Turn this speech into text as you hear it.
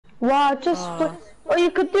Wow, just or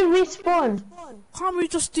you could do respawn. Can't we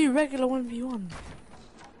just do regular 1v1?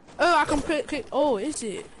 Oh, I can click. Oh, is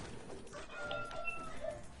it?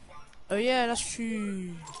 Oh yeah, that's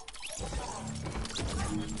true.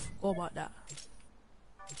 What about that?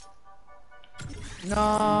 No,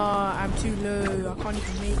 I'm too low. I can't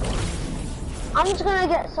even make it. I'm just gonna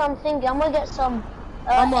get something. I'm gonna get some.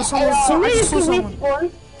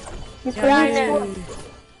 Respawn. You can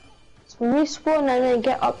respawn and then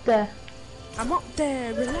get up there. I'm up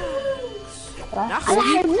there. Relax.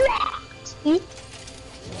 That's it.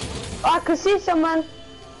 I can see someone.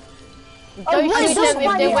 Don't shoot them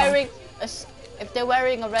if they're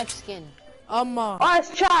wearing a red skin. Oh, it's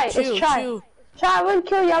Chai. Chill, it's Chai. chill. Chai, I won't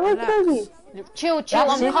kill you. I won't kill you. Chill.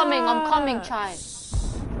 I'm coming, Chai.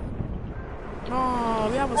 No,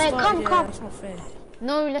 we haven't started yet. Come. That's not fair.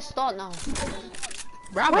 No, let's start now.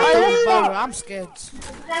 Bro, I'm scared.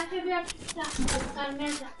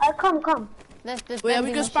 Come. Wait, are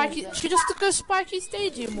we go spiky? Should we just go spiky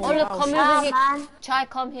stadium? Oh look, come over here. Chai,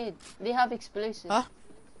 come here. They have explosives. Huh?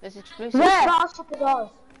 There's explosives.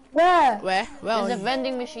 Where? Where? Well, There's a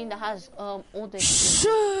vending machine that has all the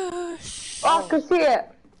explosives. Shush. Oh, I can see it.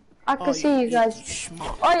 I can see you guys.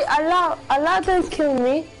 Oh, allow them to kill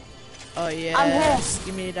me. Oh yes. I'm here.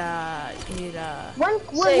 Give me that. When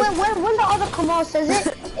the other command says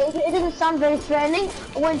it doesn't sound very threatening.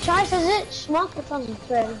 When Chai says it, Smoke, it sounds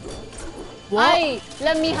threatening. What? Hey,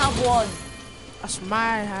 let me have one. That's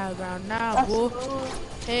my high ground now, bro.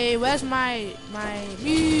 Hey, where's my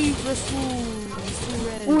me? He's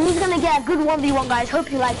gonna get a good 1v1, guys.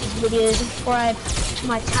 Hope you like this video. Subscribe to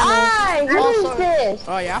my channel. Hey, who is this?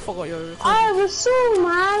 Oh yeah, I forgot your recording. I was so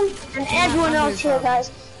man. And everyone else here,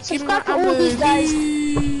 guys. Subscribe to all these guys.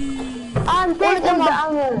 I'm dead on the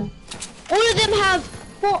ammo. All of them have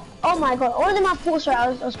four. Oh my god! All of them have four. Sorry, I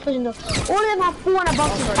was closing the. All of them have 4 and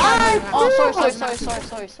above. Sorry.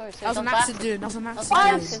 That was an accident.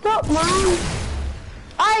 Stop, man.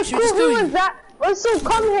 Who was that? Rasul,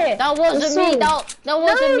 come here. That wasn't me. That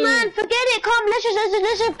wasn't me. No, man, forget it. Come,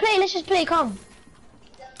 let's just play. Come.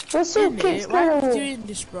 Rasul, keep Why are you scaring me. doing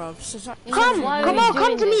this, bro?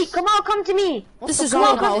 Come to me. This is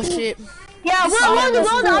our battleship. Yeah, we're on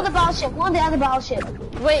the other battleship. We're on the other battleship.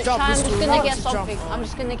 Wait, I'm just gonna get something.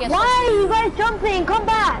 Why are you guys jumping? Come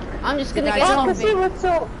back. I'm just gonna get I can see something.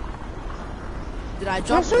 Rasul. Did I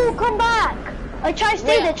jump? Rasul, come back. Try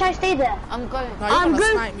stay there. I'm going. No, you're gonna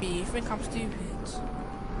snipe me. You think I'm stupid?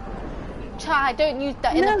 Chai, don't use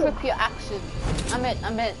that inappropriate accent. I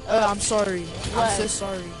meant. I'm sorry. I'm so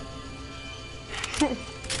sorry.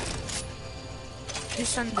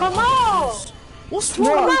 Come on! What's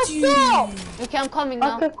wrong with you? Okay, I'm coming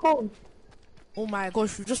now. Okay, cool. Oh my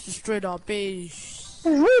gosh, we just destroyed our base.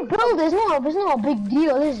 Rebuild is not a big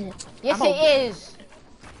deal, is it? Yes, it is.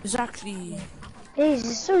 Exactly.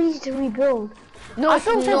 It's so easy to rebuild. No, it's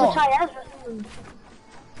not.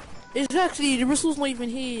 Exactly, the Russell's not even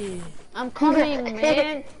here. I'm coming,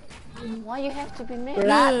 man. Why you have to be mad?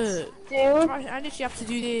 Look, Dude. I literally have to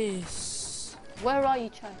do this. Where are you,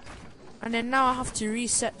 Chai? And then now I have to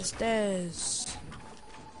reset the stairs.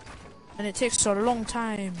 And it takes a long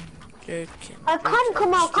time. Joking.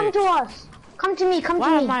 Come out, come to us. Come to me,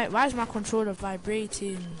 Why is my controller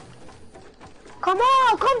vibrating? Come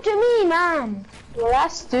on, come to me, man.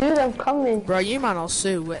 Relax, dude, I'm coming. Bro, you man are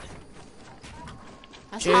so wet.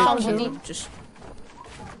 Somebody. Just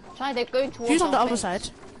Chai, they're going towards. who's on the other side?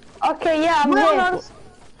 Okay, yeah, I'm here.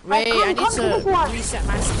 Wait, I need come to this one. to reset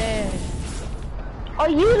my stairs. Oh,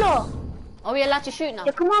 you lot. Are we allowed to shoot now?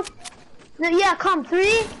 Yeah, come on. No, yeah, come.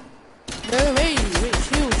 3, No, wait,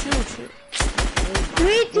 chill.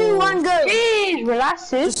 3, 2, 1, go. Jeez, relax,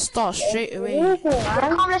 dude. Just start straight away.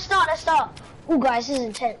 Come, let's start. Oh, guys, this is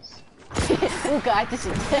intense. Oh god, this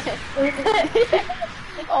is.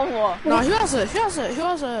 Oh what? No, who has a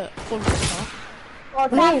full car? Oh,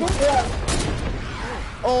 damn.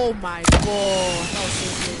 Oh my god, that was so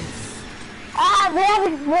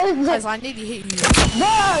close. Guys, I nearly hit you.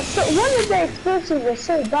 Bro, so one of the explosives was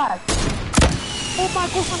so bad. Oh my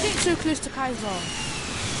gosh, I'm getting so close to Kaiser.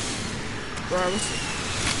 Bro,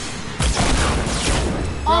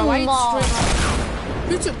 Oh why are you my. destroying my...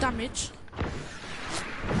 Who took damage?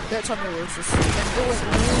 Don't tell me it was just...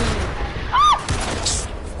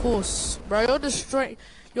 Of course. Bro,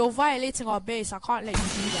 you're violating our base. I can't let you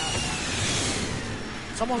do that.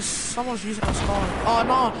 Someone's using a scar. Oh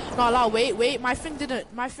no, wait, my thing,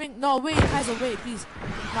 no, wait, Kaiser, wait, please.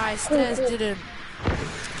 My stairs didn't.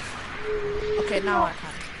 Okay, now I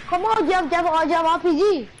can. Come on, you have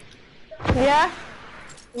RPG. Yeah?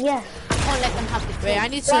 Yeah. I can't let them have the Wait, kill. I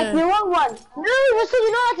need Like, to... you want one? No, Russell,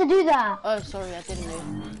 you know how to do that. Oh, sorry, I didn't know.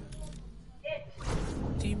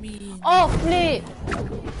 Oh, flip!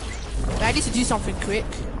 I need to do something quick.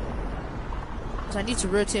 Cause I need to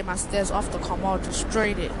rotate my stairs after Kamal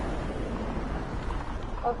destroyed it.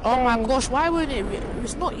 Okay. Oh my gosh, why wouldn't it?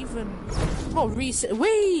 It's not even. It's not reset.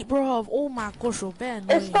 Wait, bro. Oh my gosh, you're bad.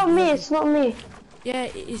 It's not me. It's not me. Yeah,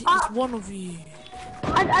 it's one of you.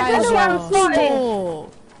 I don't know where I'm starting.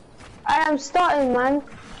 Stop. I am starting, man.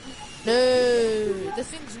 No, the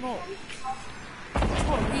thing's not. It's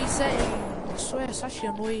not resetting. I swear, it's actually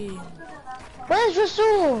annoying. Where's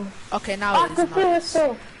Rasul? Okay, now I it can is. see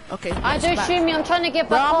Rasul. Okay, I it's don't back. shoot me, I'm trying to get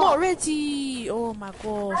Bro, back I'm up. not ready. Oh my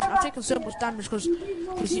gosh, I'm taking so much damage because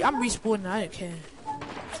you see, I'm respawning. I don't care.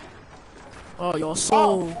 Oh, you're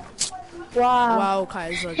so. Wow. Wow,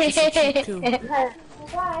 Kaiser, just a cheap kill. Wait,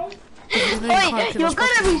 you were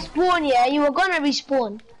gonna respawn, yeah? You were gonna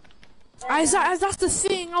respawn. That's the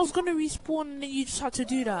thing. I was gonna respawn and then you just had to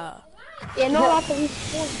do that. Yeah, no, I have to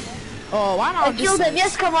respawn. Oh, why am I I on this? killed him.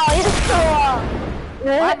 Yes, come on. Yes, come on.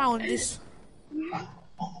 Why am I on this?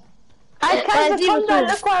 I can't come down.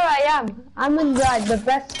 Look where I am. I'm in the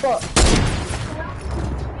best spot.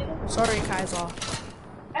 Sorry, Kaiser.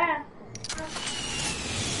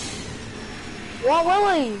 What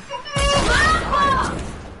were you?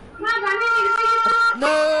 No,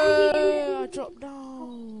 I dropped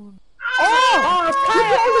down. Oh,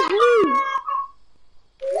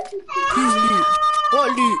 Who's loot? What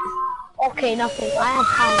loot? Okay, nothing. I have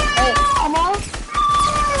power. Hey, come on.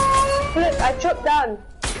 Flip, I dropped down.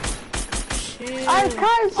 Shit. I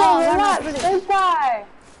can't relax. Don't die.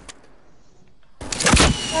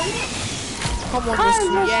 Come on, this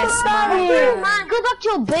Kaiser, yes, stop man. it. Man, go back to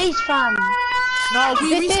your base, fam. No, we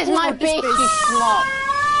This is respawn my on this base, you schmuck.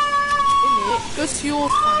 Innit? Go to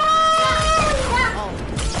yours, fam.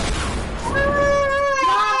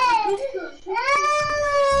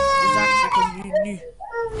 Exactly, because you knew.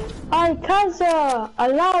 I can't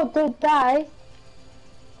allow to die.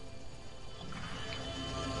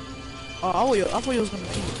 Oh, I thought you was gonna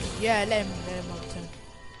keep. Yeah, let him out.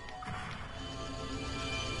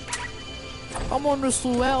 Come on,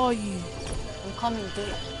 Russell, where are you? I'm coming, dude.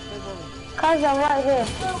 Don't worry. Cause I'm right here.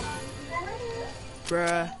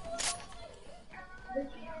 Bruh.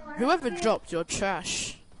 Whoever dropped your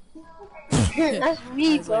trash. That's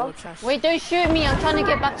me, bro. Your trash. Wait, don't shoot me, I'm trying to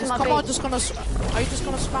get back to my Come base. on, are you just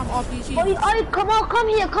gonna spam RPG? Oh, come on, come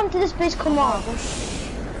here. Come to this base, come on.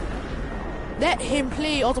 Let him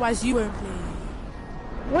play, otherwise you won't play.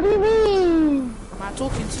 What do you mean? Am I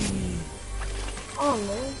talking to you? Oh,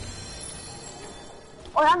 man.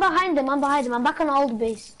 Oh, I'm behind him. I'm back on the old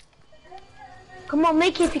base. Come on,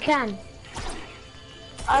 make it if you can.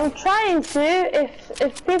 I'm trying to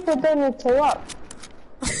if people don't interrupt.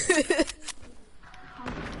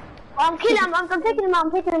 I'm killing him. I'm taking him out.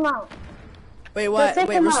 I'm taking him out. Wait, take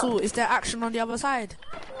wait, him Rasul, is there action on the other side?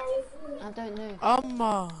 I don't know.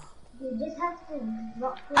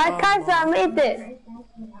 I can't made it.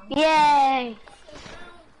 Yay.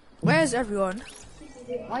 Where's everyone?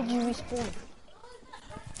 Why do you respawn?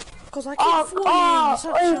 Because I keep falling. It's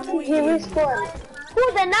actually he annoying. respawned.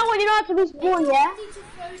 Cool, then now when you know how to respawn,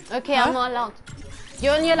 yeah? Okay, I'm not allowed.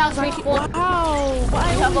 You're only allowed to respawn. Wow, but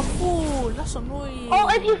I have a fall. That's annoying. Oh,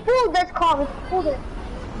 if you fall, that's calm. If you fall, then...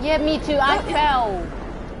 Yeah, me too, I fell.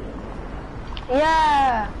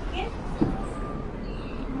 Yeah.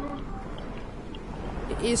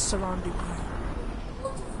 It is surrounding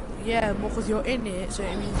you. Yeah, because you're in it, so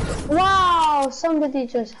it means... Wow, somebody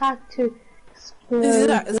just had to explode. This is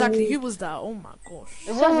that, exactly, who was that? Oh my gosh.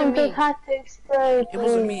 It Someone wasn't me. just had to explode. It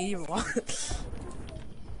wasn't me either.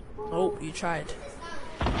 Oh, you tried.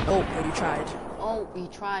 Oh, you tried. Oh, we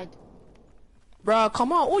tried. Bruh,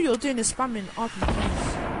 come on, all you're doing is spamming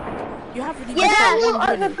RPGs. You haven't even Yeah, shot no one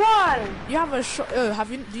other bullet. gun. You have a shot. Oh,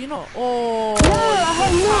 have you? Do you not? Oh. No, I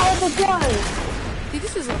have no other gun. See,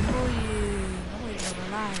 this is annoying. I'm not even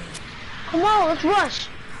gonna lie. Come on, let's rush.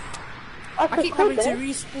 I keep having to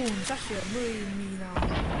respawn. It's actually annoying me now.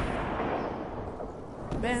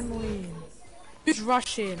 Very annoying. Who's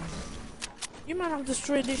rushing? You might have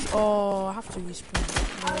destroyed this. Oh, I have to respawn.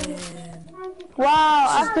 Man. Wow,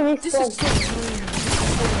 I have to This is respawn. so annoying.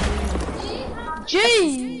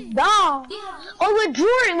 Jeez, no. Oh, we're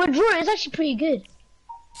drawing. It's actually pretty good.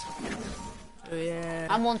 Oh, yeah.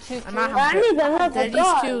 I'm on 2 And I kills. have I need another deadly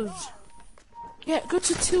gun. skills. Yeah, go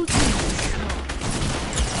to tilting.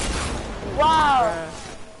 Wow.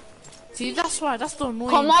 See, that's why. That's the annoying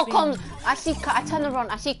Come on, thing. come. I turn around.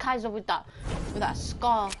 I see Kaiser with that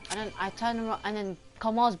scar, and then I turn around, and then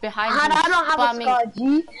Kamal's behind him. I don't have spamming, a scar, G.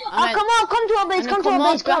 And Oh, then- come on, come to our base, And come then to our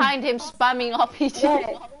Kamal's base, come. behind him spamming RPG.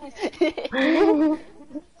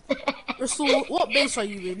 Rasul, what base are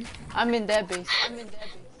you in? I'm in their base.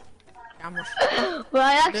 I'm not. Well,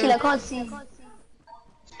 I can't see. I'm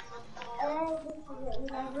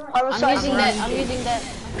using that. I'm using that.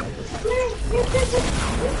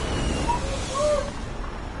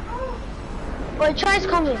 Wait, try's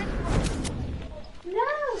coming.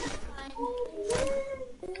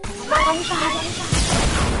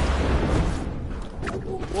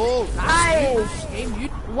 Whoa, nice. Game, you.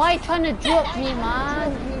 Why you trying to drop me,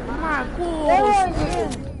 man? Oh my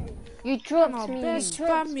gosh. You dropped My me. best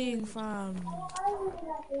spamming, fam.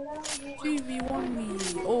 2v1 me.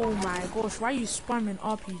 Oh my gosh, why are you spamming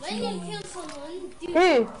RPG?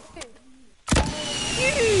 Who?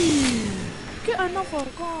 Get another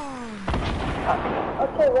gun.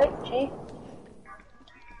 Okay, wait, G.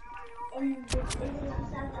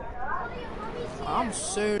 I'm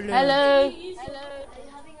so low. Hello.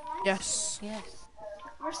 Yes. Yes.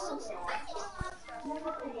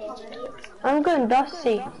 I'm going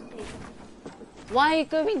Dusty. Why are you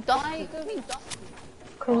going dusty?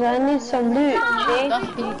 Because I need some loot, G.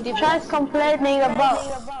 Dusty, Try's complaining about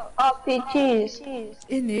RPGs.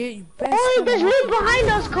 In it, you best. Oh, there's loot behind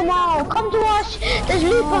us. Come on, come to us. There's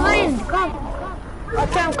loot behind. Come.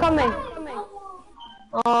 Okay, I'm coming.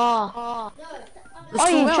 Oh, Oh,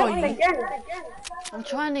 you where are jumped you? again. I'm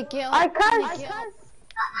trying to get up. I can't.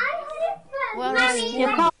 Where are you? You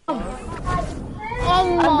can't.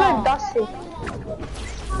 Oh I'm going my. Dusty. nah,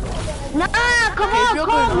 come if on, you're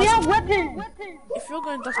come. going We have weapons. If you're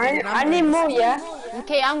going dusty, I need more, yeah?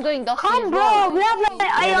 Okay, I'm going dusty Come, as bro. well. We have like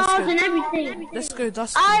let's IRs go. and everything. Let's go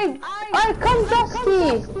dusty. I come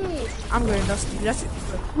Dusty. I'm going dusty. Let's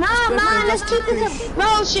Nah, go man. for Let's Dusty keep this Push. a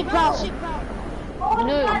bullshit, bro.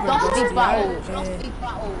 No, dusty battle. Okay.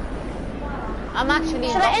 I'm actually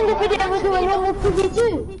Should I end the video with doing a normal PvP?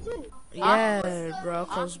 Yeah, bro,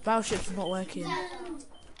 because battleship's not working.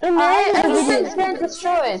 Everything's getting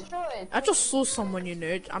destroyed. I just saw someone, you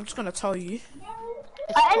know. I'm just gonna tell you.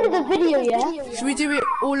 I ended the video, yeah? Should we do it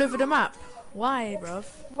all over the map? Why, bruv?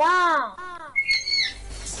 Wow.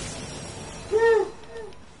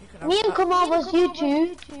 Me and Kamal was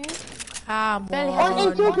YouTube Come on on.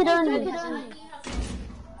 Intuited only.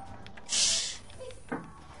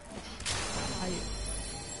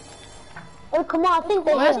 Oh, come on, I think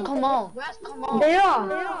they're Where's here. Kamal? They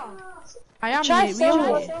are. I am Try here. We are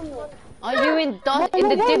someone. here. Are you in the div?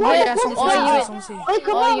 Oh, yeah, some Or are you in? Wait,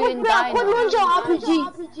 come Are on, you in what's that? Quad Dino? launcher RPG.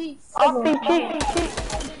 RPG.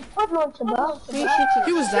 Quad launcher, bro. Who you shooting?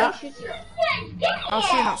 Who was that? I'll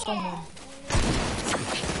shoot at someone.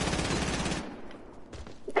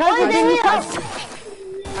 Oh, they're here. Guys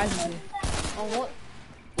is here. Oh, what?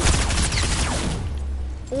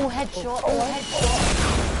 Oh, headshot. Oh, headshot.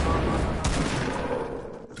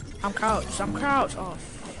 I'm crouched. I'm crouched. Oh,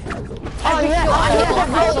 Oh yeah,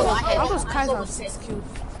 how does Kaiser have 6 kills?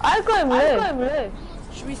 I got him low.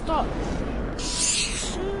 Should we start?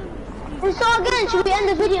 We start again. Should we end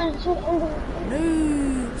the video? No,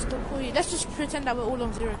 what's the point? Let's just pretend that we're all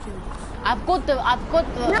on 0 kills. I've got the.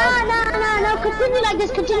 No. Continue like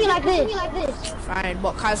this. Continue like this. Fine,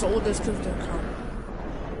 but Kaiser, all those kills don't count.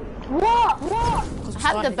 What? 'Cause we Have the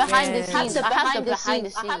started behind the again. scenes. I have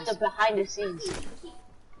the behind the scenes.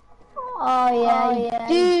 Oh yeah.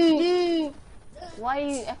 Dude. Why are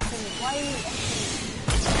you acting?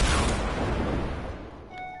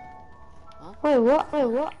 Wait, what? Wait,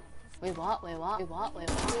 what?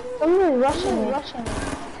 Someone rushing me.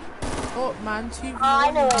 Oh man, 2v1.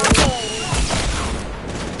 I know.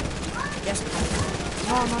 Yes.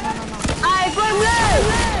 No. I got him low.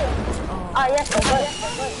 Oh yes, I got him.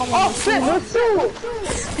 Oh flip, let's see.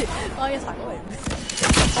 Oh yes, I got him.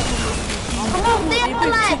 Come on,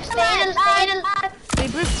 stay alive. They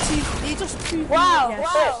both they just 2v1. Wow, Yes,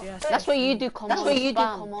 wow. yes. That's what you do. Come on, spam.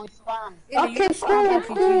 Yeah, you Okay, just spam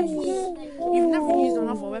cool. RPGs. You've never used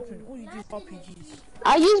another weapon. All you do is RPGs.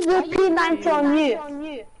 I used the P90 on you.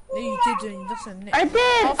 No, you didn't. That's a net. I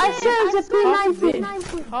did. I said it was a P90.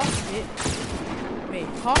 Half of it. Wait,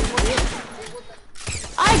 half of it.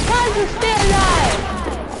 I can't just stay alive.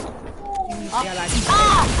 You need to be like.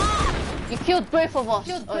 You killed both of us.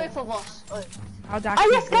 How did I Oh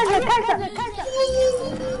kill yes, you? Kaiser.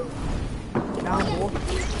 Now what?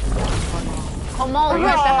 Come on,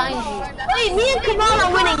 right behind you. Wait, me and Kamal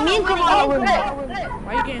are winning. Why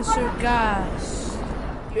are you getting so gassed?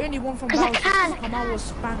 You only won from Cause I Bowser. can. Come on,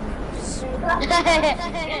 was spamming.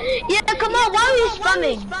 Yeah, Kamal, why are you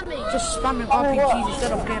spamming? Just spamming RPGs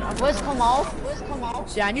instead of getting other. Where's Kamal?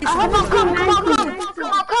 See, I knew Come someone. on.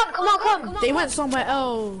 They went somewhere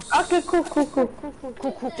else. Okay, cool.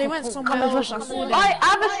 They went somewhere else. I saw them. I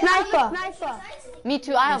have a sniper. Me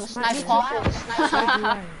too. I have a sniper.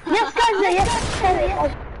 Yes, Kaiser. Yes.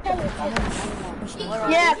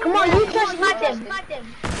 Yeah, come on, you just smack him.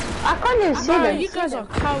 I can't even see them. You guys are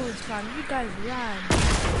cowards, man. You guys ran.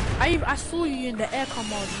 I saw you in the air,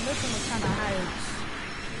 come on. You're not trying to hide.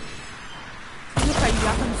 Look at you,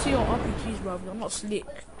 I can see your RPGs, bro. You're not slick.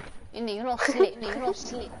 You're not slick. You're not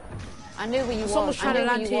slick. I knew where you were. Someone's trying to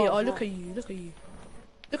land here. Oh, look at you. Look at you.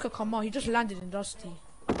 Look at Kamal. He just landed in Dusty.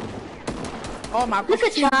 Oh my god. Look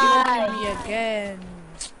at you me again.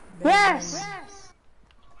 Yes.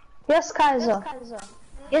 Yes, Kaiser.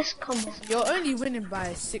 Yes, come on. You're only winning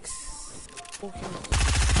by 6 kills.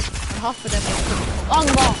 And half of them are On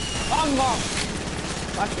more.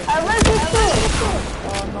 okay. I went to two.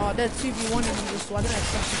 Oh no, they're 2v1 in this, so I don't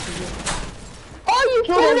expect you to win. Oh, you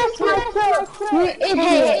finessed my kill. You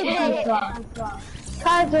idiot.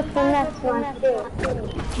 Kaiser finessed my kill.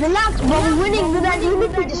 Relax, bro. We're winning with that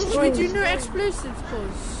unity destroyed. Did you know explosives,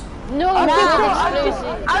 cause? No,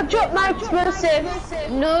 I'll drop my explosive.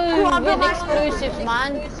 No, with explosives,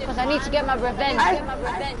 man. Because I need to get my revenge.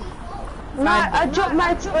 I dropped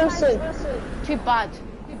my explosive. Too bad.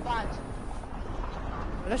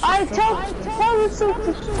 I tell Russell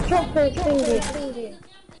to drop his finger.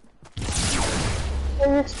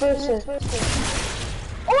 An explosive.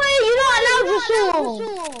 Oh, you're not allowed to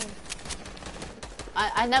shoot.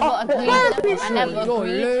 I never agreed. I never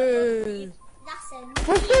agreed.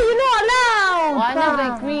 Russell, you're not allowed. I never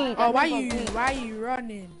agreed. Oh, why are you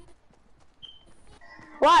running?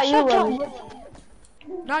 Why are you running?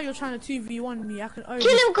 Now you're trying to 2v1 me. I can already.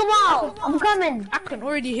 Kill him, come out. I'm coming. I can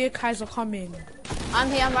already hear Kaiser coming. I'm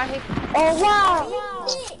right here. Oh wow.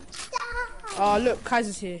 Oh look,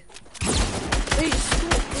 Kaiser's here. Wait,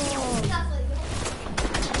 stop.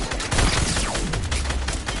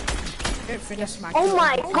 Don't finesse my Oh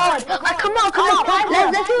my god. Come on.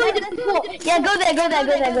 Let's do it before. Yeah, go there.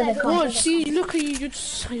 Come on. Oh, see, look at you. You're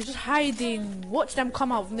just hiding. Watch them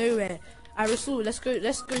come out of nowhere. Rasul, let's go to.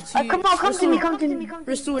 Come on, come to me.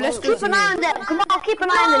 Rasul, let's go. Keep an eye on them. Come on, keep an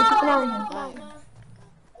eye on them.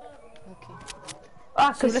 Okay. Oh,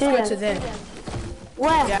 I So can let's see go them. to there.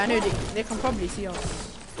 Where? Yeah, I know they can probably see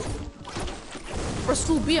us.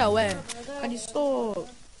 Rasul, be aware. Can you stop?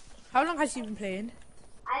 How long has he been playing?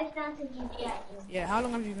 I started GTA. Yeah, how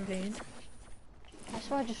long have you been playing? I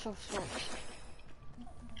swear I just saw socks.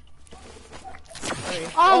 Sorry.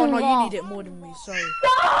 Oh no, you need it more than me. Sorry.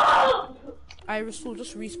 Rasul,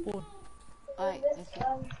 just respawn. Alright, okay.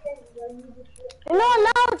 You're not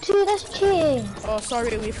allowed to. That's cheating. Oh,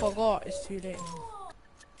 sorry, we forgot. It's too late.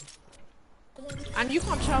 And you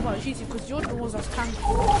can't chat about cheating because you're the ones that's camping.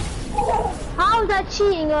 How's that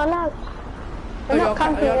cheating? You're allowed. Oh, you're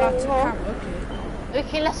camping allowed to anymore. camp. Okay.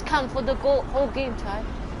 Okay, let's camp for the whole game time.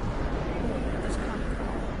 Let's camp.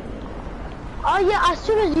 Oh yeah, as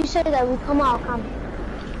soon as you say that, we come out camp.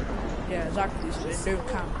 Yeah, exactly. So they don't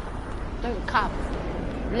camp. Don't camp.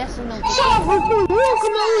 Lesson of Shut up, you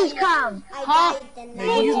can always camp. Huh?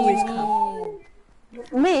 No, you always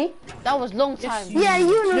camp. Me? That was long time. Yeah,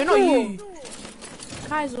 you No, know. not you.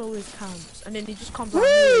 Kaiser always camps, and then he just comes out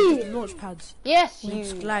with launch pads. Yes, He you.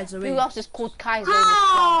 just glides away. Who else is called Kaiser in this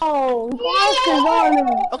class? Oh,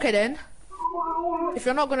 Okay then. If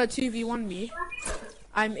you're not gonna 2v1 me,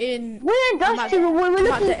 I'm in. we're in Dusty, we're I'm at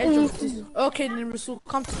looking the edge for of this. Okay, then Rasul,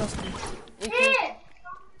 come to Dusty. Okay.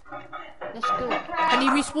 Let's go. Can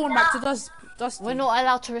you respawn back to Dusty? We're not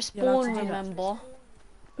allowed to allowed respawn, to do that. remember?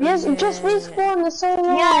 Yes, just respawn the same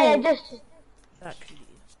way. Yeah, just. Exactly.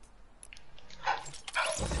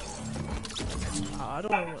 I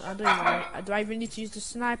don't even. Do I even need to use the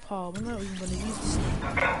sniper? We're not even gonna use the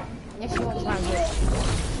sniper. Yes, you want Might to. work.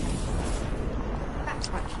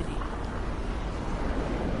 Actually,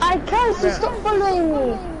 I can't Bruh. stop following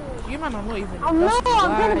me. you man are not even. Oh no, Dusty.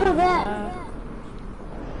 I'm gonna Why? go there.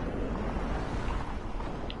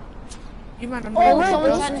 You man are Oh, not even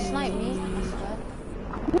someone's Dusty. trying to snipe me.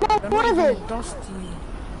 What is it? Dusty.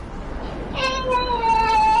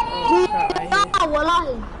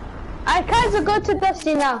 Wallahi. I can't go to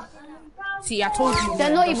Dusty now. See, I told you. They're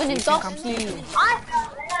man, not even in you think I'm Dusty. stupid.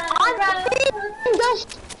 I'm in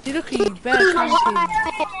Dusty. See, look at you, bear camping.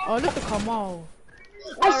 Oh, look at Kamal.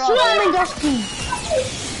 I swear I'm in Dusty.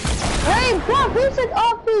 Hey, bro, who said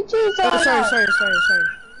RPGs are Oh, allowed? sorry.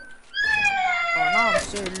 Oh, now I'm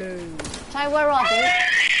so low. Ty, where are they?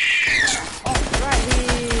 Oh, right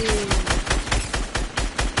here.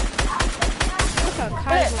 Look at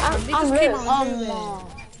Kaiser. They just came out of nowhere.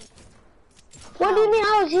 What do you mean I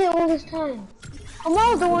was here all this time? I'm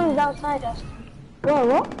all the one who's outside us. Bro,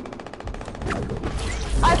 what?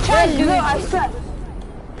 I tried to go, I swear.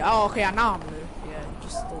 Oh, okay, now I'm low. Yeah,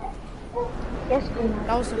 just stop. Yes, come on.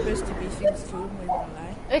 That was supposed to be things too, I'm not even gonna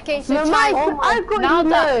lie. Okay, so No, Chai, I got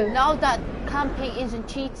now that camping isn't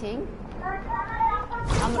cheating,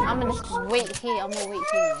 I'm gonna just wait here. I'm gonna wait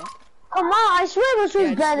here. Yeah? Come on, I swear it was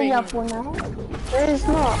Yeah, better than just your wait phone now. It's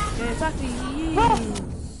not. Yeah, exactly. He Bro, is.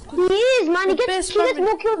 he is, man. He The gets best family-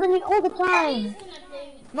 more kills than me all the time.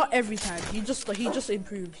 Not every time. He just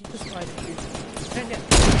improved. He just started improving. Don't get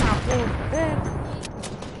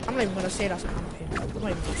I'm not even gonna say that's camping. I'm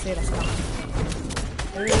not even gonna say that's camping.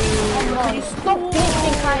 Can you stop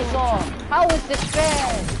glitching, Kaiser? How is this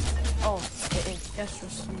fair? Oh, it is. Yes,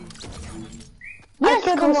 received. Yes,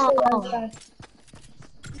 come on. Oh no.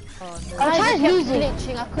 I'm I trying kept losing.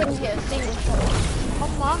 glitching. I couldn't hit a single shot.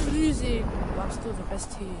 Come on, I'm losing. But I'm still the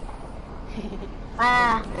best here.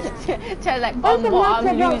 Ah, Tell like, What's the I'm matter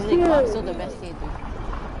about losing, but I'm you? still the best here, dude.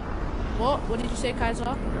 What? What did you say, Kaiser?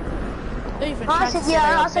 Don't even I try to said say yeah, I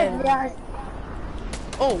that said you're better. yeah.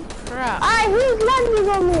 Oh crap. Ah, who's landing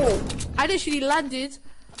on me? I literally landed,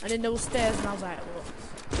 and then there was stairs, and I was like, what?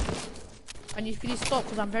 And you can stop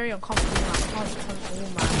because I'm very uncomfortable. I can't control,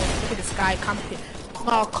 man. Look at this guy camping.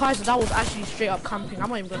 No, Kaiser, that was actually straight up camping. I'm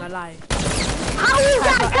not even gonna lie. How is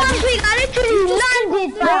that camping? I literally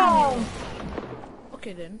landed, bro.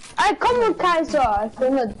 Okay then. I come with Kaiser. I'm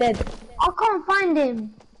not dead. I can't find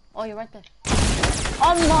him. Oh, you're right there.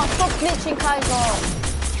 Oh no, stop glitching, Kaiser.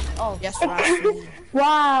 Oh, Yes, right.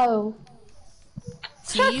 Wow.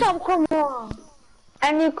 See? Shut up, come on.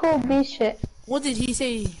 And you call B shit. What did he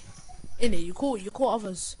say? In it, you call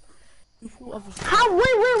others. You call others. How? Wait,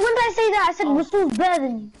 when did I say that? I said Rasul's better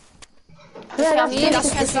than you. Yeah, Yeah,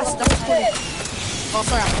 that's funny. Oh,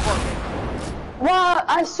 sorry, I forgot. Wow,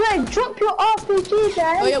 I swear, drop your RPG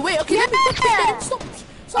then. Oh yeah, wait, okay, let me stop.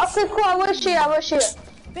 Okay, cool, I will shoot.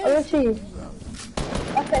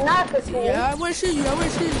 Okay, now I can see. Yeah, I will shoot you.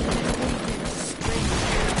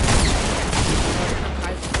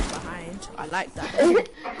 Behind. I like that.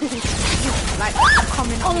 Like, I'm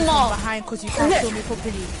coming from behind because you can't kill me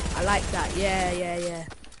properly. I like that. Yeah.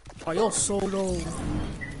 Oh, you're so low. Oh,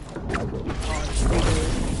 it's really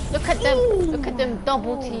look at them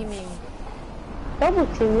double teaming. Double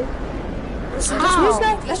team? Listen, How?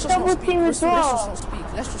 let's just not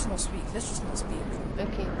speak. Let's just not speak.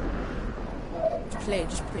 Okay. Just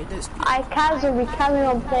play, don't speak. I casually carry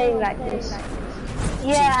on playing like this.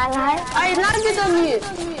 Yeah, and I landed on you.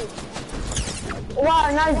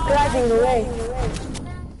 Wow, now it's gliding away.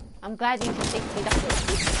 I'm gliding to safety. That's it.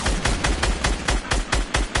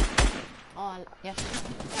 Oh, yes. I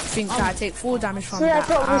think I take 4 damage from See, I that.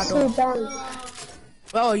 thought we so down.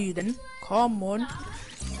 Where are you then? Come on.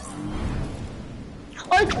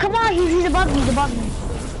 Oh, come on, he's above me,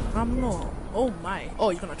 I'm not. Oh my. Oh,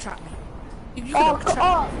 you're gonna trap me. You Oh, could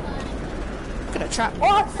have trapped me. I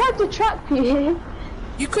tried to trap you.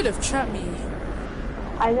 You could have trapped me.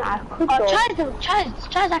 I know, I could have.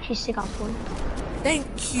 Try's actually sick up one. Thank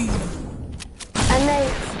you. And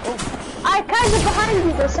then, I Kaiser behind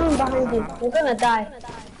you, there's someone behind you. You're gonna die.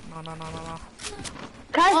 No.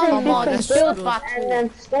 Kaiser come on, is there's build two. and then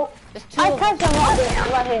stop. There's two. I'm right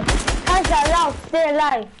here. Kaiser, alive, stay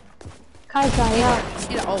alive. Kaiser, alive.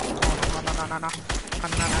 See that? Oh, no. I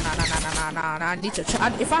need to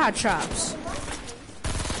if I had traps.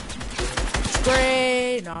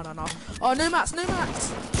 Spray. No. Oh, no mats. Oof.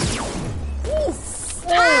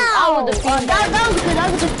 I would have been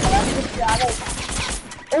That was good.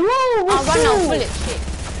 Whoa, I ran out of bullets. Shit.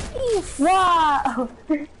 Oof. Wow.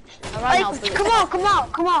 I ran out of bullets.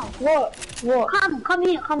 Come on. What?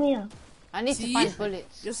 Come here. I need to find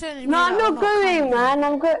bullets. You're saying No, I'm not going, man.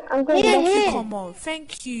 I'm going here. Come on,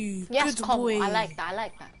 thank you. Yes, Good come. boy. I like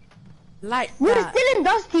that. We're still in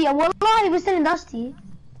Dusty. Wallahi, we're still in Dusty.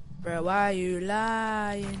 Bro, why are you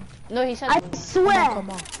lying? No, he said. I swear.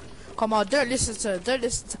 Come on, don't listen to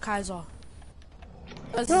Kaiser.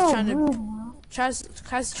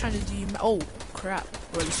 Kaiser's trying to do you. Oh crap!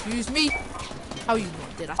 Well, excuse me. How you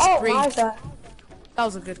did that? Oh Great. my God. That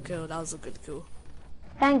was a good kill.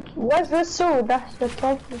 Thank you. Where's Rasul? That's the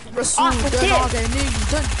problem. Rasul, Oh, they're shit. near you.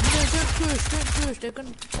 Don't push. They're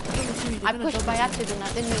gonna do it. I pushed by accident.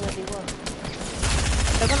 I didn't know where they were.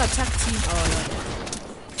 They're gonna attack team. Oh yeah.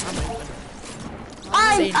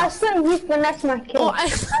 I swear you finessed my kill. Oh,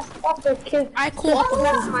 That's awful kill. I caught up on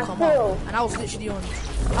That's you, my come kill. on. And I was literally on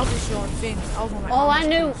things. I was on like Oh,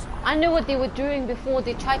 I knew what they were doing before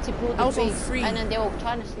they tried to build I the was on base, 3. and then they were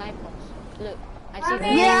trying to snipe us. Look, I see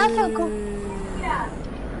them. Yeah, I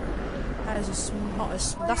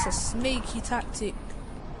thought That's a snaky tactic.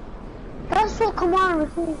 that's what command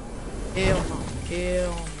Rasul. Hell no.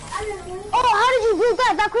 Oh, how did you build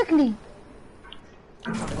that quickly?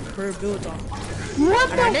 I'm a pro builder.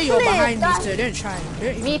 What And I know you're behind me, so don't try.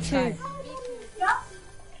 Don't Me even try. too.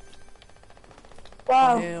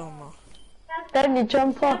 Wow. Hell no. Then you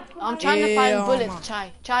jump off. I'm trying to find Hell bullets, no.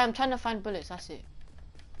 Chai. Chai, I'm trying to find bullets, that's it.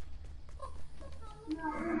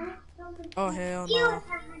 Oh hell no.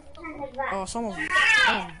 Oh,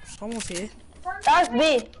 someone's here. That's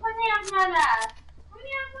me.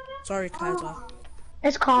 Sorry, Kaiser.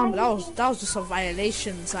 It's calm. But that was just a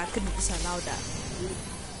violation, so I couldn't disallow that.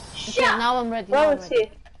 Okay, now I'm ready. Now Where I'm is ready.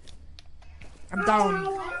 he? I'm down.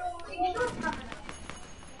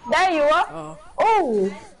 There you are. Oh.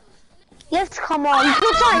 Oh. Yes, come on.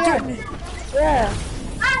 Good try, Yeah.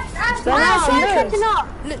 Wow, Wow, you're look. shooting up.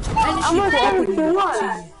 Look, I'm I gonna literally tell you caught up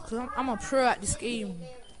what. with you. Cause I'm a pro at this game.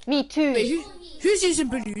 Me too. Wait, who's using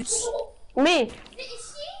balloons? Me.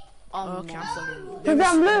 Oh, okay, I'm following you. Cause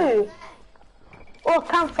I'm blue. Oh,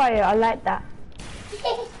 campfire. I like that.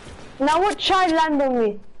 Now what child land on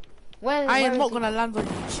me? Where I am is not he? gonna land on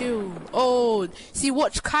you. Chill. Oh, see,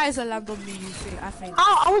 watch Kaiser land on me. You think? I think.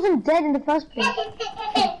 Oh, I wasn't dead in the first place.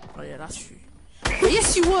 Oh yeah, that's true. But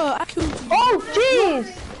yes, you were. I killed you. Oh,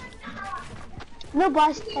 jeez. No,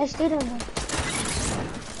 but I stayed on there.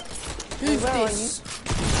 Who's where are this?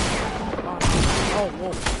 Oh,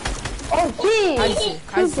 whoa. Oh, jeez.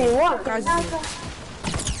 Kaiser. 2v1. Kaiser.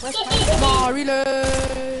 Come on,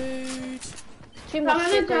 reload. Too much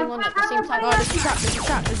shit going on at the same time. Oh, there's a trap.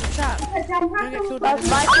 There's a trap. Don't get killed by That's the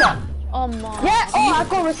my trap. Oh my. Yeah. Oh, I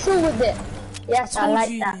got a seal with it. Yes, I Told like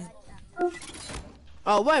you. that.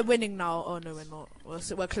 Oh, we're winning now. Oh no, we're not.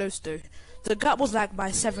 We're close though. The gap was like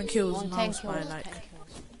by 7 kills. On Now 10 it's by kills, 10 like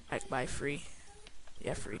kills. by 3.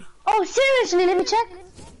 Yeah, 3. Oh, seriously? Let me check.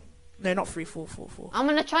 No, not 3. 4. I'm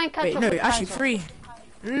gonna try and catch Wait, up no, with actually Kaiser. 3.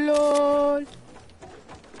 Lol.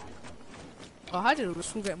 Oh, how did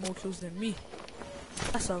Rasul get more kills than me?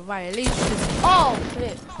 That's a violation. Oh,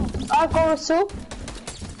 flip. I got a seal.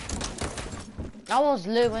 That was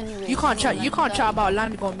low anyway. You can't chat. You can't chat about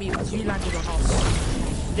landing on me because you landed on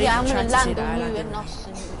us. They Yeah, I'm tried gonna to say land that I on you landed and on us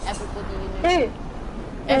and everybody, you know. Dude.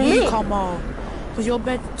 And Me? you come on. Because you're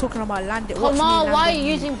bed talking about landing. Come Watch me on, land why on are you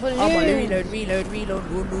using Oh, but balloons?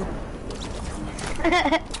 reload.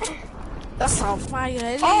 That's a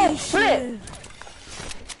violation. Oh, flip.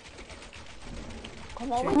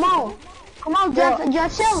 Come on, Come on. Come on, do you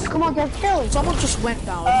have shells? Come on, do you have shells? Someone just went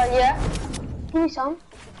down. Yeah. Give me some.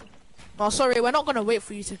 Oh, sorry, we're not gonna wait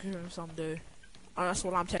for you to give him some, though. Oh, that's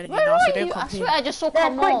what I'm telling you Where now, so are don't you? I complain. swear I just saw Yeah,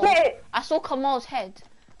 quick, Kamal. get it. I saw Kamal's head.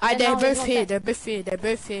 Aye, And they're now he's both not here, there. they're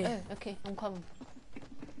both here. Oh, okay, I'm coming.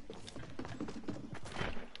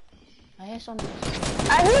 I hear something.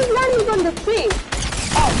 He's landing on the tree.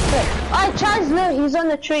 Oh, flip. Alright, Chaz, no, he's on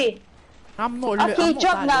the tree. I'm not Okay, he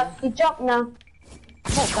jumped now. He jumped now.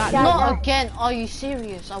 I'm not that Yeah, low. Not again. Are you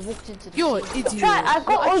serious? I walked into the You're an sea. idiot. Try, I got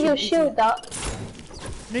You're all actually your an shield idiot. up.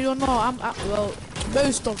 No, you're not. Well,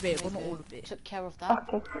 most of it, but not all of it. Took care of that.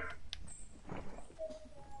 Okay.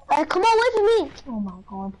 Come on, wait for me. Oh my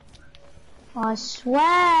god. I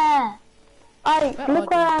swear. Alright, Where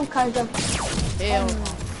look are where I am, Kaiser. Hell no.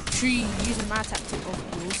 Tree, using my tactic,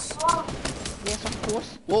 of course. Yes, of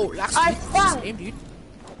course. Whoa, that's I good. found- Aim, dude.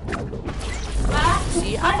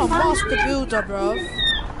 See, I'm a master builder, bro.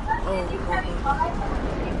 Oh,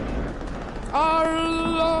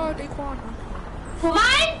 oh, they won.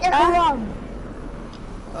 Everyone.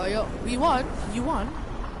 Oh, yo, we won. You won.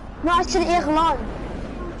 No, I said Iran.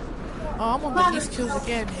 Oh, I'm on the least kills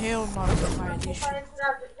again. Hell no, that's a violation.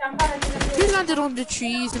 Who landed on the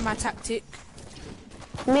trees in my tactic?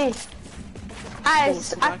 Me.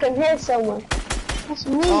 I can hear someone. That's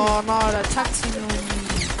me. Oh no, the tactic on me.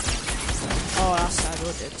 Oh, that's sad.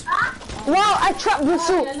 We're dead. Wow, I trapped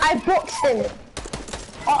Rasul. I boxed him.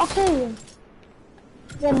 Oh, okay.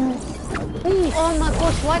 Then, please. Oh my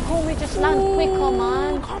gosh, why can't we just land quicker,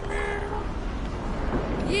 man? Come here.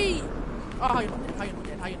 Yee. Oh, how you not dead? How you not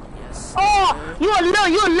dead? How you not? Yes. Oh, you're low.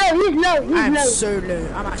 He's low. I'm He's low. so low.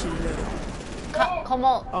 I'm actually low. Come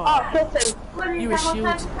on. Oh, hit him. You were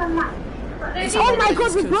shield. Oh my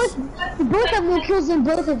god, we both have more kills than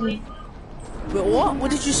both of you. Wait, what?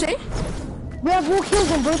 What did you say? We have more kills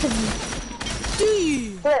than both of you. Do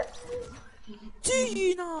you? Flip. Do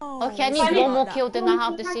you know? Okay, I need one more kill, then I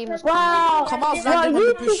have the same as Wow. Come on, Well, landing on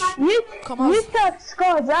you the bush. Come on. you got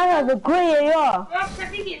scores. I have a grey AR.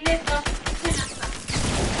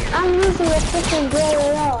 I'm using a freaking grey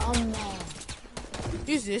AR. Oh no.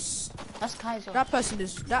 Who's this? That's Kaiser. That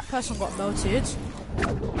person got melted.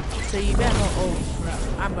 So you better not. Oh crap!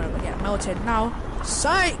 I'm gonna get melted now.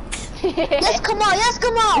 Psych! Yes, come on.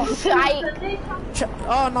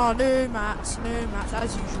 Oh no, no mats,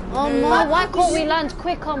 as usual. Oh no. no, why can't we land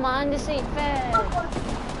quicker, man? This ain't fair.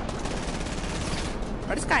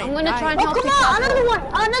 Oh, this guy I'm gonna try and Oh, help come you. on.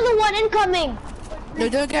 Another one incoming. No,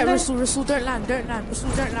 don't get Russell. Russell, don't land. Russell,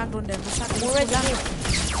 don't land on them. I'm already here.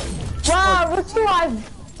 Wow, Russell,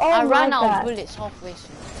 I ran out of bullets halfway, so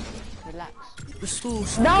relax. Russell,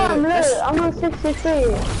 No, I'm low. I'm on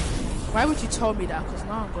 63. Why would you tell me that? Because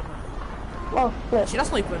now I'm gonna. Oh, flip. Actually,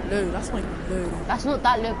 that's not even low. That's not even low. That's not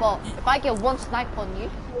that low, but if I get one snipe on you,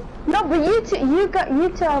 No, but you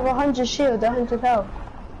two have 100 shield, 100 health.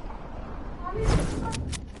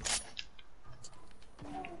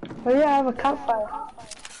 Oh yeah, I have a campfire.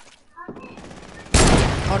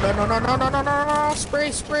 Oh no!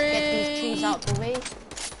 Spray! get these trees out the way.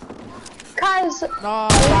 Guys, No,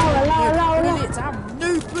 allow. bullets. I have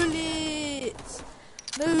no bullets.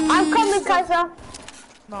 No. I'm coming, Kaiser.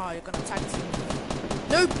 No, you're gonna tag team.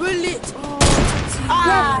 No bullets. Oh,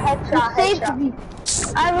 tag team. Headshot. Saved me.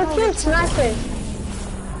 I was still sniping.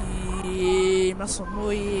 That's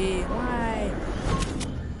annoying. Why?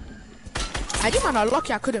 I think I'm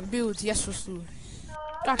lucky I couldn't build. Yes, Rasul.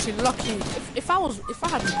 Actually lucky. If I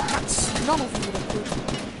had mats, none of you would have built.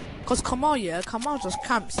 Cause Kamal just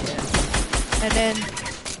camps here, and then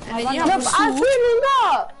you have Rasul. I'm really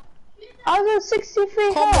not. I was on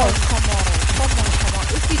 63 Come health. on.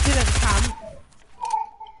 If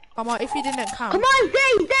he didn't camp. Come on,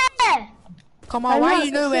 stay there. Come on, why are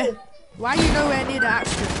you nowhere? Why are you nowhere near the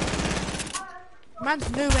action? Man's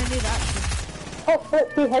nowhere near the action. Oh,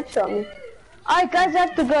 flip, he headshot me. Alright, guys, I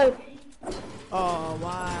have to go. Oh,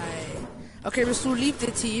 why? Okay, Rasul, leave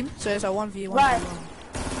the team. So it's a 1v1. Right.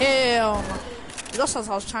 Hell no. Just as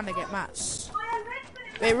I was trying to get mats.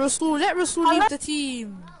 Wait, Rasul, let Rasul leave the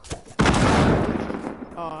team.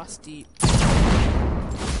 Oh, that's deep.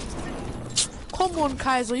 Come on,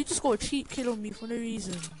 Kaiser, you just got a cheap kill on me for no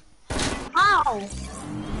reason. How?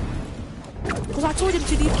 Because I told him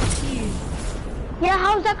to leave the team. Yeah,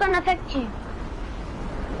 how's that gonna affect you?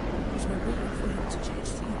 So we're waiting for him to change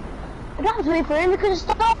team. I don't have to wait for him, we could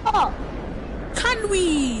stop. Can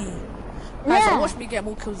we? Kaiser, watch me get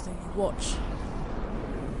more kills than you. Watch.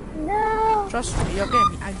 No. Trust me, you're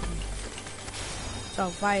getting me angry. It's a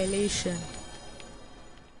violation.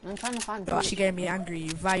 I'm trying to find You're actually getting me angry.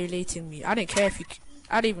 You're violating me. I didn't care if you.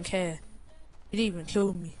 I didn't even care. You didn't even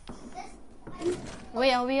kill me.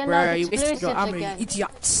 Wait, are we allowed You wasted your explosives ammo, you again?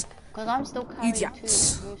 idiots. Because I'm still carrying 2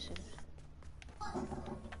 Idiots. explosives.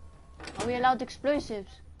 Are we allowed explosives?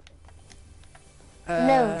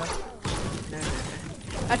 No.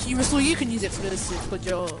 Actually, Russell, you can use explosives, but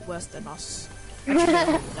you're worse than us.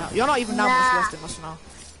 Actually, you're not even that much worse than us now.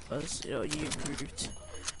 Because you improved.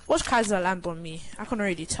 Watch Kaiser land on me. I can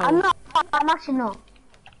already tell. I'm not. I'm actually not.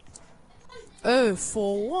 Oh,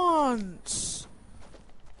 for once.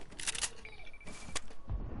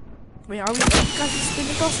 Wait, are we guys still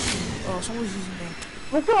in us? Oh, someone's using them.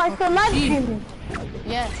 What's all? I still live streaming.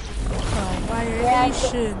 Yeah. Oh,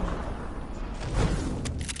 violation.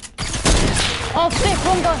 Oh, flip,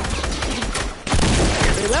 wrong gun.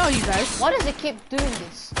 Wait, where are you guys? Why does it keep doing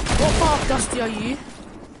this? What part of Dusty are you?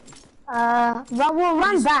 But we'll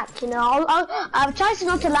run back, you know. I've tried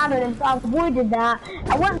not to land on him, so I avoided that.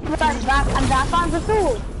 I went back and I found the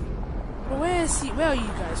tool. But where is he? Where are you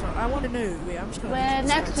guys? I want to know. Wait, I'm just gonna. We're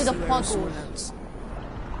next to the see where puddles. Russell lands.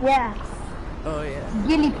 Yeah, Oh yeah.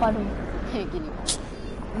 gilly puddle. Hey, give me.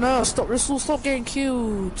 No, stop, Russell, stop getting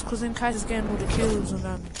killed. Because then Kaiser's getting all the kills and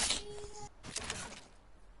then.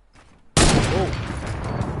 Oh.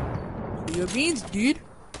 Your beans, dude.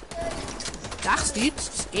 That's dude.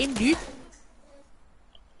 Game, dude.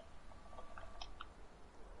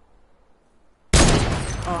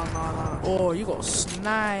 Oh, no. Oh, you got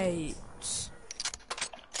sniped.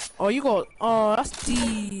 Oh, you got. Oh, that's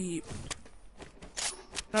deep.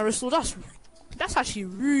 No, Russell, that's actually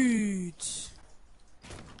rude.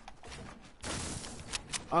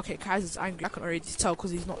 Okay, Kaiser's angry. I can already tell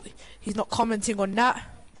because he's not commenting on that.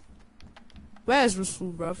 Where's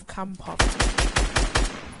Russell, bruv? Camp up.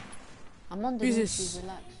 I'm underneath you,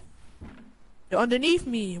 relax. You're underneath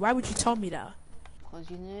me. Why would you tell me that? Because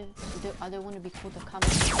you know, I don't want to be called a camera.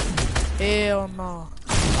 Hell no.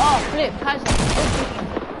 Oh, flip, Kaiser.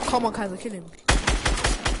 Come on, Kaiser, kill him.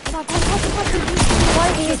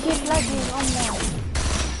 Why do you keep lagging on that?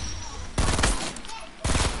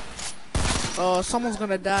 Oh, someone's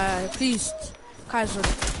gonna die. Please, Kaiser,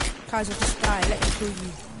 just die. Let me kill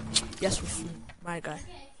you. Yes, Russell. My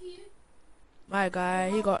guy,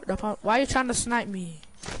 he got the pump. Why are you trying to snipe me?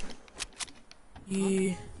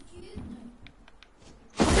 You.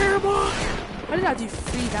 How did I do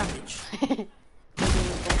 3 damage?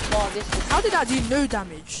 How did I do no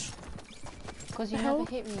damage? Because you never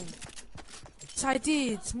hit me. Yes, I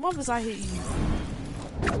did. Mothers, I hit you.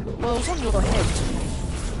 Well, it's on your head.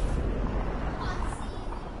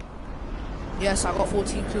 Yes, I got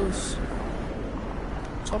 14 kills.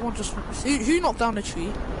 Someone just... Who knocked down the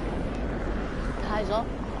tree? Kaiser.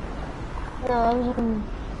 No, I was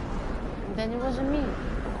Then it wasn't me.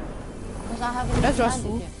 Because I haven't That's even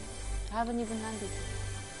Russell. landed yet. I haven't even landed.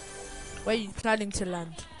 Where are you planning to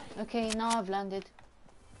land? Okay, now I've landed.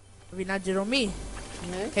 Have you landed on me?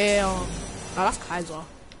 No. Hey, no, that's Kaiser.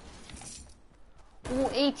 Ooh,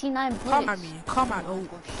 89 bullets. Come at me, come at me. Oh, Oh,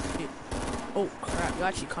 gosh. shit. Oh, crap, you're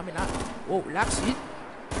actually coming at me. Whoa, relax, dude.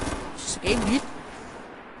 It's just a game, dude.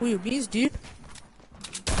 Who you beans, dude?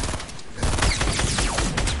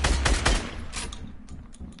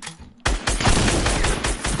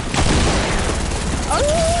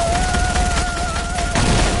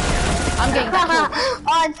 I'm getting killed.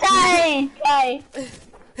 Oh, Chai! Chai!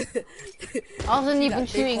 I wasn't even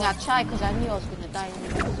shooting at Chai because I knew I was going to die.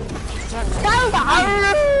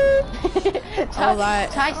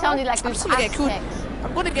 Alright. Chai sounded like I'm this just gonna get killed. Aztecs.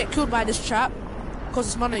 I'm gonna get killed by this trap. Because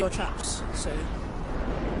it's none of your traps. So.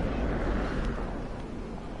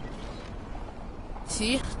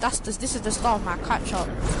 See? This is the start of my catch up.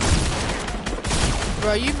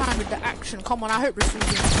 Bro, you man with the action. Come on, I hope this will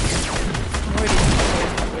be. I'm already.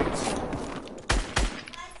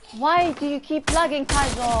 Why do you keep lagging,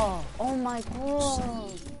 Kaiser? Oh my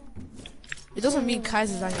god. It doesn't mean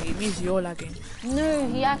Kaiser's lagging, it means you're lagging. No,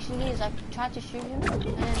 he actually is. I tried to shoot him. And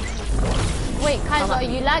then... Wait, Kaiser, are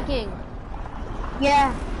you lagging?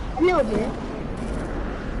 Yeah, a little bit.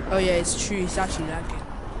 Oh yeah, it's true, he's actually lagging.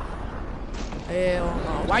 Hell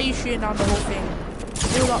no. Why are you shooting down the whole thing?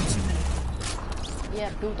 Build up to me.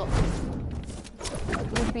 Yeah, build up.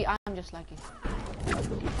 Would be I'm just lagging. I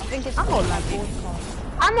think it's I'm not lagging.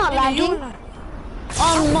 I'm not lagging.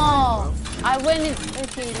 Oh no! I went in.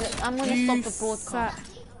 Okay, I'm gonna stop the broadcast.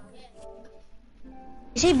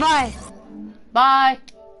 Say bye. Bye.